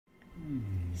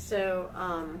So,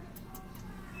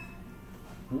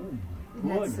 Isn't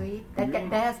that sweet? That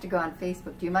has to go on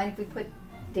Facebook. Do you mind if we put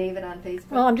David on Facebook?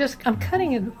 Well, I'm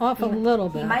cutting it off a little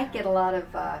bit. He might get a lot of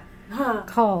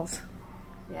calls.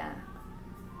 Yeah,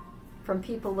 from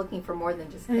people looking for more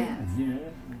than just cats. Yeah.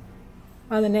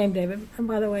 By the name David. And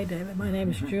by the way, David, my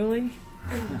name is Julie.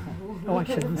 Oh, I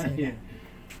shouldn't say Yeah. that.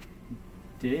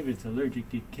 David's allergic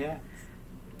to cats.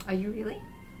 Are you really?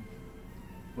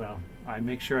 Well, I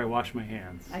make sure I wash my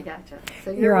hands. I gotcha.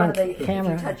 So You're one on of the,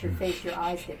 camera. If you touch your face, your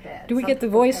eyes get bad. Do we Some get the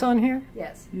people voice can- on here?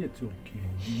 Yes. It's okay.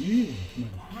 Yes, my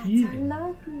Cats kid. are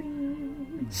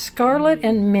lovely. Scarlett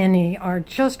and Minnie are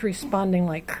just responding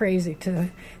like crazy to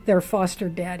their foster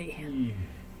daddy. Yeah.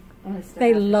 I'm gonna step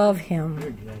They out. love him.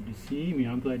 They're glad to see me.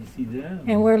 I'm glad to see them.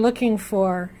 And we're looking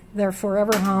for their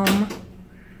forever home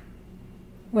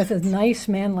with a nice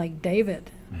man like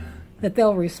David that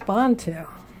they'll respond to.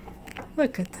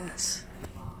 Look at this.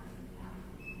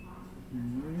 Yeah.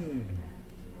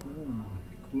 Oh my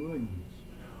goodness.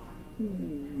 Oh,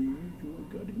 I've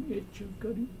got an itch. I've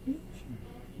got an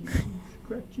itch.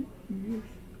 Scratch it. Yes.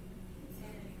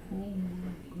 Oh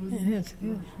my goodness. It is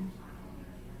good.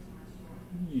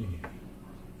 Yeah.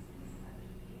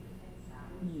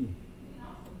 Yeah.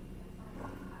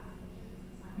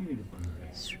 Beautiful.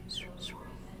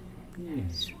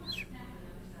 Yes.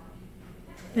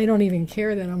 They don't even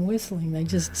care that I'm whistling. They're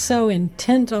just so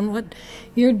intent on what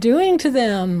you're doing to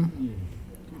them. Yeah.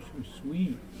 They're so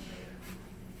sweet.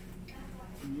 Yes,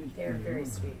 they're they very are.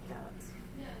 sweet cats.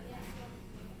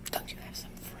 Don't you have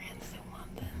some friends that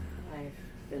want them?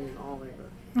 I've been all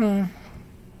over.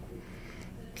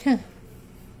 Okay.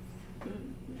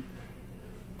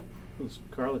 Well,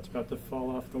 Scarlett's about to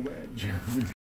fall off the ledge.